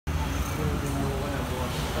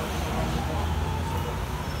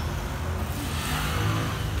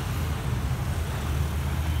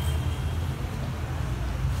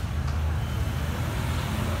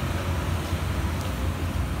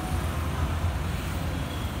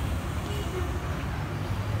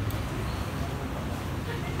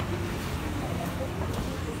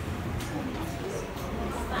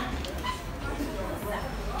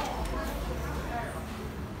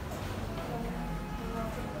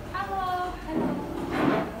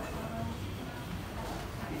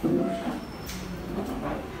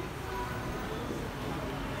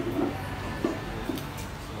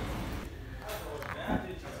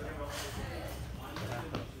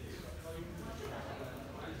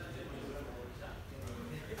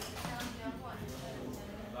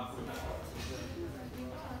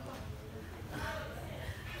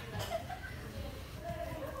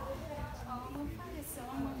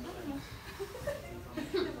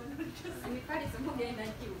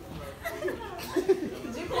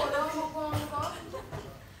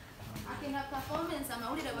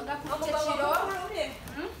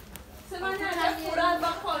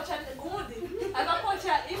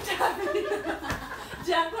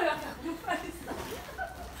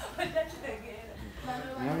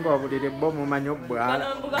Ngo bulire bo mumanyo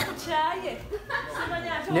bwala.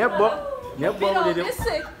 Nebo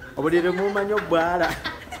bulire mumanyo bwala.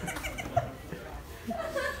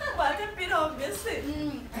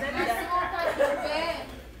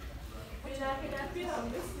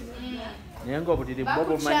 Nengo bulire bo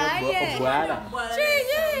mumanyo bwala.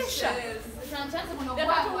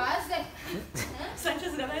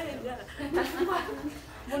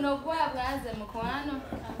 Muno gwabwaze mukwano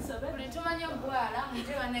ulitumanya gwala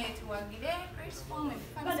mujeba naye tuwagire first form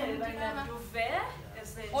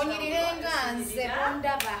onyirire nganze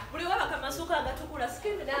bondaba buli waba kamasuka agatukula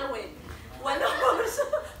skimi nawe wano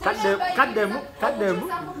kaddemu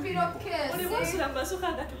buli wasula masuka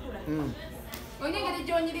agatukula onyengeri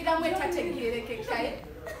gyonyiriramu etategerekekaye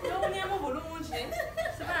nowunyemu bulungi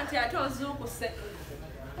siba nti ate ozuukuse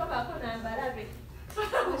tobaako nambalabe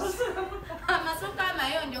amasuka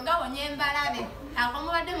amayonjo gawonya embalabe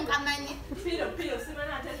akomubadde mukamanyi piro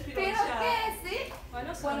simana ate piro kesi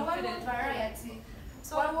wano waliwo variety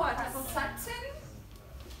so waliwo satin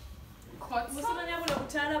musimanya buno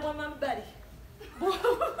butaala bwamabbali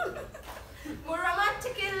mu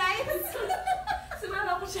romantic life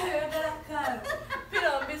simana kukyayogala kalo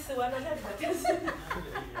piro mbisi wano naddakesi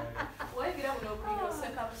wayigira buno obuliri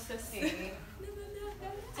oseka busesi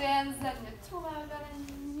Tenzanya tubagala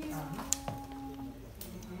nnyo.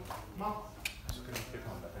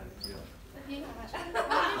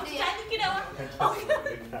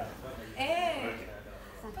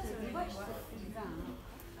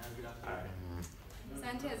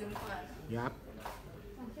 Sanchez mkwala. Yep.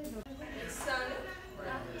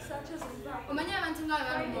 Umanya abantu nga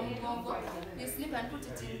bali mu mugongo. You sleep and put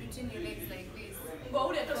it in between your legs like this.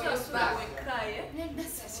 Ngowule tosasula wekaye.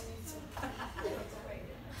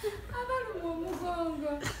 Abalu mu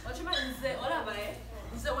mugongo. Okimanyi nze olabaye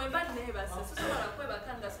nze wemba neebase sisobola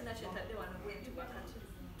kwebaka nga sina kyetadde wano bwenti wakati.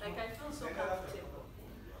 Like I feel so comfortable.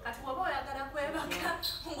 Kati waba oyagala kwebaka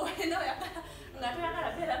ng'olina oyagala nga toyagala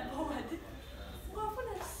beera forward.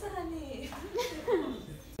 Ng'ofuna kisaani.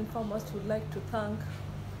 Foremost, would like to thank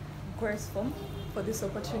Graceform for this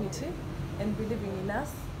opportunity and believing in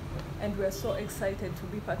us, and we are so excited to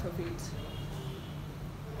be part of it.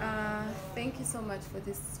 Thank you so much for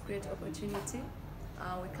this great opportunity.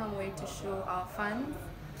 We can't wait to show our fans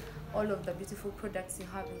all of the beautiful products you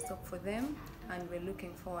have in stock for them, and we're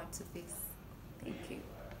looking forward to this. Thank you.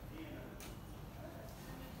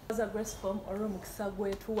 As a Graceform olwo mukisa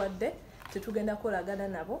gwetuwadde tetugenda kolagana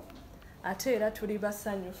nabo ate era tuli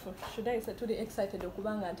basanyufu. Should I say tuli excited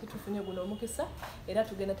okubanga nti tufunye guno omukisa era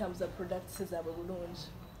tugenda tambuza products zaabwe bulungi.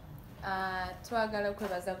 Twagala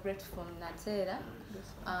kwebaza Graceform nateera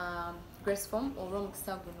Graceform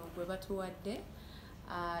olw'omukisa guno gwe batuwadde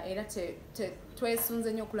era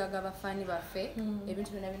twesunze nnyo okulaga abafaani baffe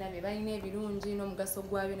ebintu byonna bye balina ebirungi n'omugaso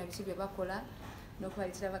gwabyo na biki bye bakola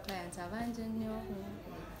n'okubaleetera abaklayant abangi ennyo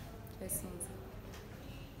twesunze.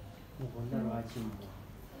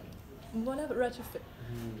 Mbona lwaki ffe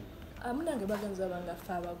munange bagenza banga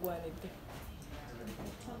ffe abagwanidde.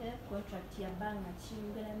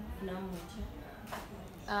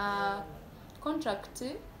 Contract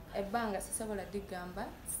ebbanga sisobola digamba,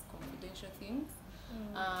 confidential things.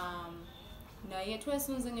 Naye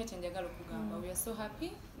twesunze nnyo kyenjagala okugamba. We are so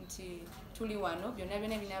happy nti tuli wano byonna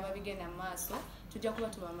byonna binaaba bigenda mu maaso tujja kuba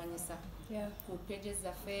tubamanyisa ku pages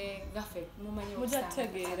zaffe gaffe mumanyi mujja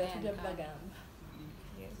kutegeera tujja bagamba.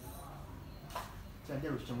 Kyajja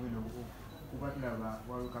lukikyamugenda kuba tulaba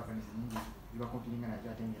waliwo kampanies nyingi zibakompiringa nazo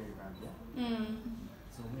ate ngera bibambya.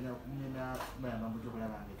 So mugenda bayamba mbuto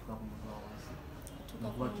okulaba nga etuuka ku muntu wa wansi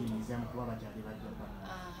okubakkiriza mu kuba bakyali bajja bbanna.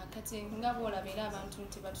 Kati nga bw'olaba era abantu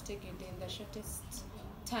nti batutegedde in the shortest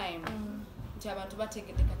time nti abantu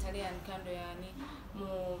bategedde Kataleya and Kandle yani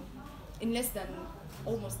in less than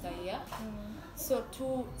almost a year. So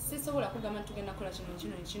sisobola kugamba nti tugenda kukola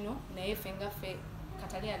kino naye ffe nga ffe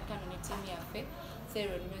Kataleya and Kandle ne team yaffe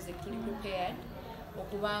Serial Music tuli prepared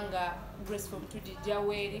okubanga Graceful tugijja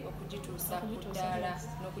weeri okugituusa ku ddaala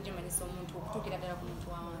n'okugimanyisa omuntu okutuukira ddala ku muntu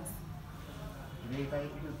wa wansi. They buy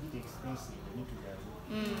it a bit expensive, they need to buy it.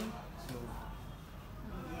 So,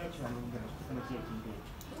 actually, I'm going to take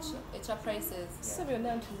It's a prices. So we are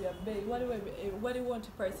not to your bay. What do you want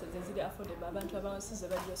prices? Is it affordable? Abantu abawansize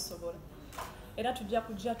bajja sobola. Era tujja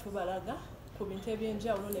kujja tubalaga ku bintu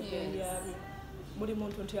ebyenjawulo n'ebbeeyi yabyo. Buli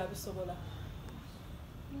muntu nti abisobola.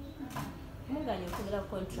 Muganya okugera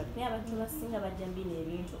contract naye abantu basinga bajja mbina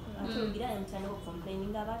ebintu atugira emutane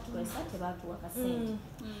complaining abatukozesa tebatuwa kasente.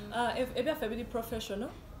 Ebyaffe biri professional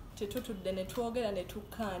tetutudde ne twogera ne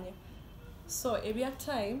tukkaanya. So ebya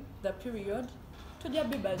time the period tujja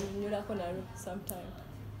bibalinyulako nalwo sometime.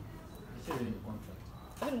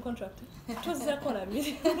 Abiri mu contract tuzzaako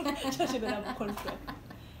nabiri kyakibera mu contract.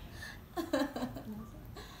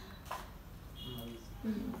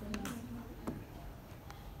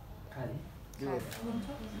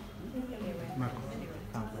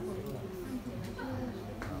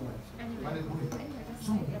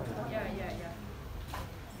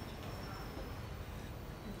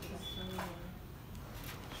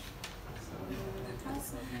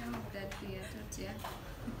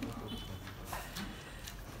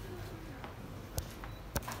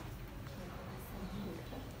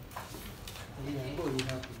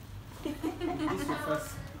 Is this your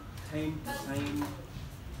first time to sign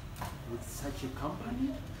with such a company?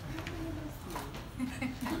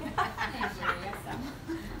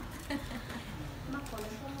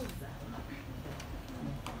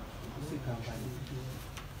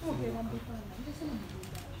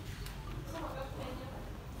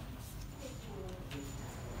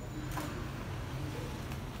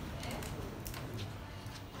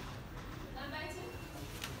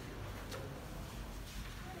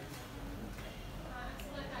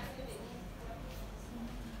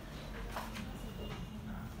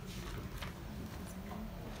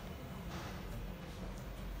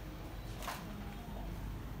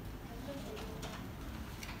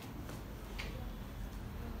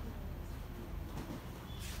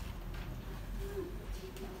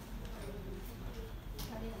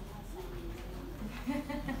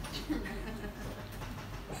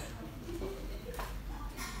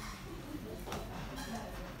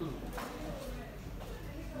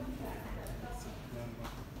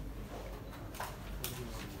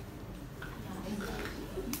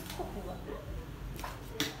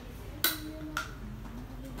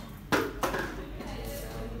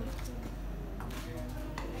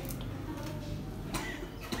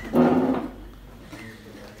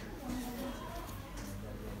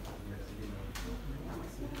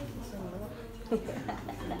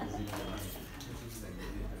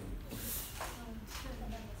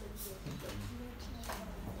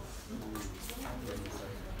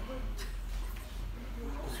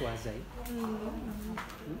 Swazai.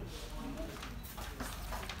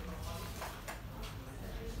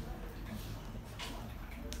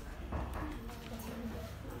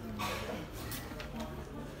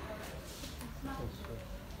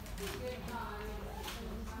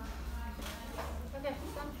 Okay,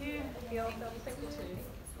 thank you. You're welcome. Thank you too.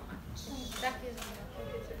 That is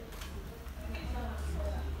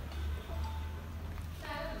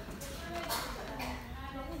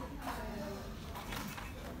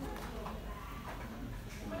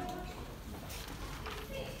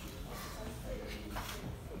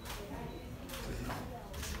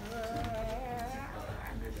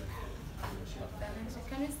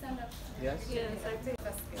Can we stand up? Yes? yes, I think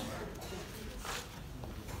That's good.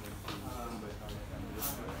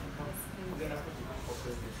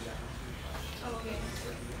 Okay.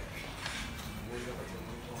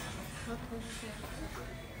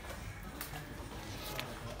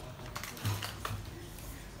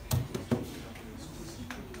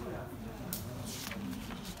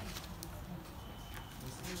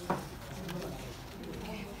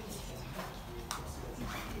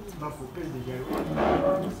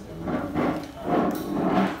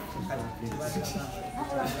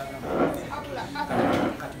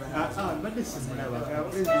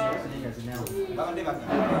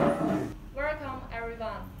 welcome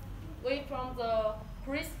everyone. We from the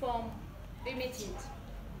Graceful Limited.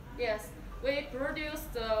 Yes, we produce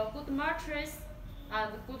the good mattress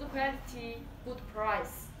and good quality, good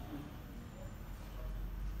price.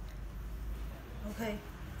 Okay.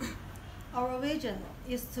 Our vision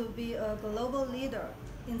is to be a global leader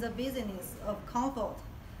in the business of comfort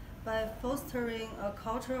by fostering a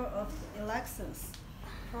culture of excellence,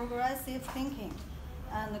 progressive thinking,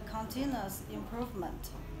 and continuous improvement.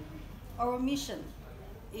 Our mission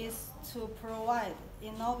is to provide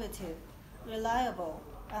innovative, reliable,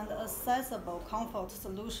 and accessible comfort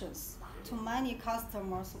solutions to many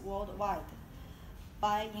customers worldwide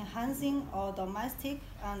by enhancing our domestic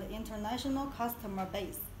and international customer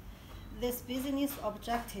base. This business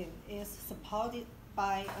objective is supported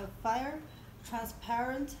by a fair,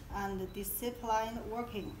 transparent, and disciplined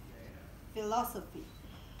working philosophy,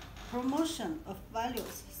 promotion of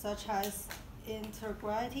values such as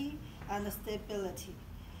integrity and stability,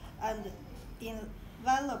 and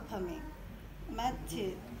developing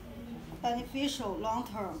beneficial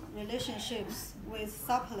long-term relationships with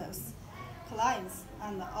suppliers, clients,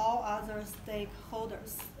 and all other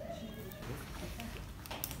stakeholders.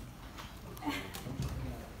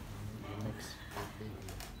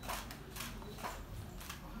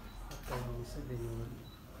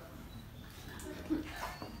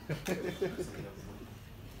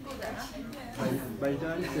 By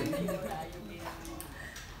then,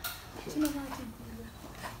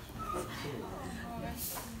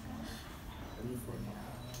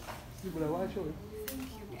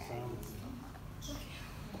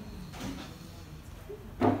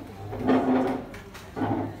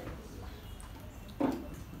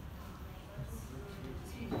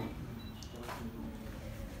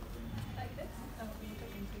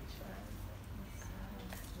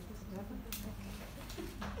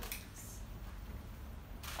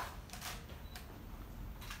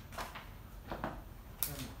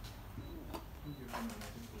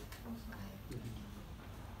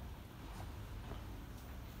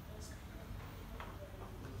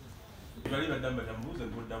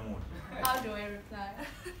 How do I reply?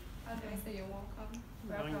 How do I say you're welcome?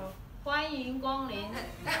 欢迎光临。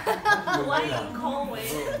欢迎光临，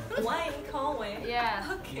欢迎光臨。Yeah.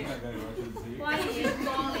 Okay. 欢迎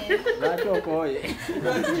光临。That's okay.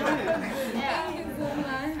 Yeah.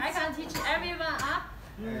 I can teach everyone.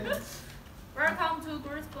 Welcome to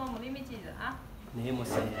Griscom Limited.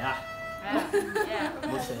 Yeah.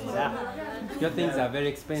 Your things are very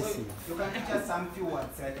expensive. You can teach us some few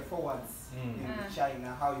words, like 4 words in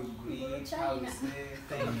China, how you greet, how you say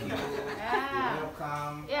thank you,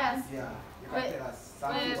 welcome. Yes. Yeah, you can tell us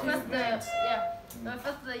some few words.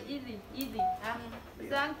 First the easy.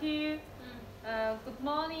 Thank you. Good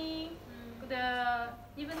morning. Good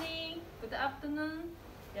evening. Good afternoon.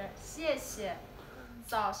 谢谢。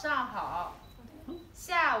早上好。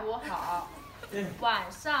下午好。晚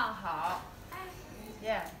上好。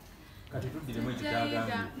Yeah. You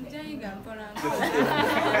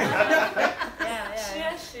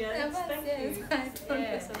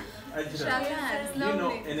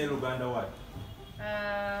know any Luganda word?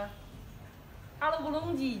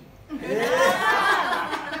 Alabulungi.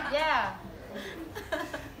 Yeah.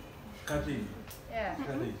 Kati. Yeah.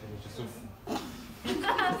 Kati Yusufu.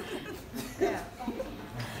 Yeah.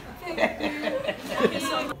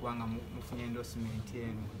 Kubanga mufunye endorsement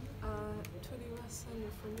eno. Tuli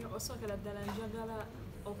basanyufu nnyo osookera ddala njagala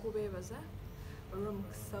okubeebaza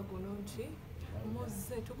olw'omukisa guno nti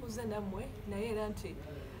muzze tukuze nammwe naye era nti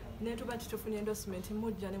ne tuba titufunye endorsement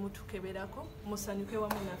mujja ne mutukeberako musanyuke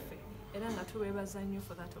wamu naffe era nga tubeebaza nnyo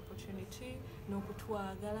for that opportunity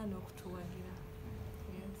n'okutwagala n'okutuwagira.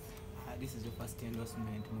 This is your first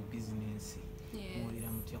endorsement mu business.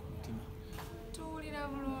 Muwulira mutya ku mutima? Tuwulira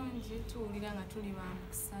bulungi, tuwulira nga tuli ba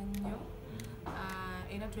mukisa nnyo.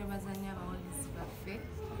 Era twebaza nnyo abawagizi baffe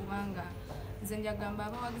kubanga nze njagamba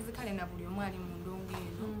abawagizi kale na buli omu ali mu ndongo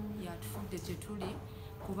eno yatufudde gye tuli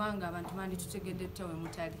kubanga abantu bandi tutegedde tutawe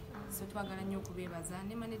mutali. So twagala nnyo okubeebaza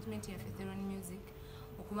ne management yaffe Theron Music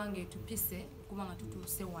okubanga etupise kubanga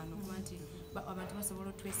tutuuse wano kuba nti abantu basobola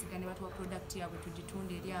otwesiga ne batuwa product yaabwe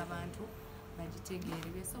tugitunde eri abantu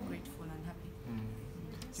bagitegeere. We are so grateful and happy.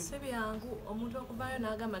 Sebyangu omuntu okuvaayo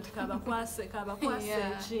n'agamba nti kabakwase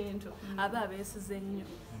ekintu aba abeesize nnyo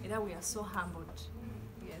era we are so humbled.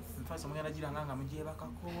 Mfasa mugenda giranga nga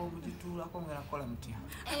mugyebakako mugituulako ngera kukola mutya?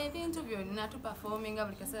 Ebintu byonna tuperforminga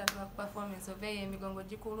buli kaseera tuba ku performance oba emigongo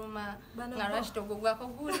gikuluma nga lwaki togugwako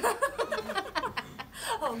guli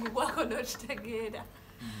ogugwako n'okitegeera.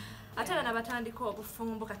 Ate era nabatandika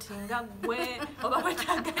obufumbo kati nga gwe oba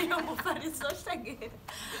wetagayo omufaliso okitegeera.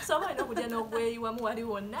 So oba olina okujja n'ogweyiwamu wali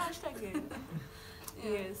wonna okitegeera.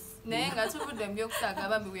 Yes. naye nga tuvudde mu byokusaaga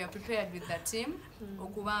bambi we are prepared with the team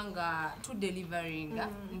okubanga tu delivering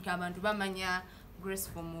nti abantu bamanya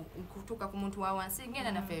graceful kutuuka ku muntu wa wansi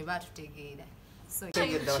ngenda naffe be baatutegeera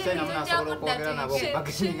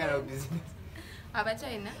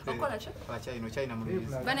abachina okola ki abachina China mu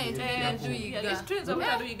business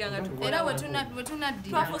era wetunaddi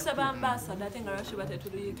twafuuse bambasada ate nga lwaki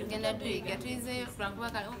batetuliyiga genda tuyiga tuyizeyo frank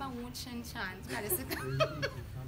bakale oba wuchen chance kale sika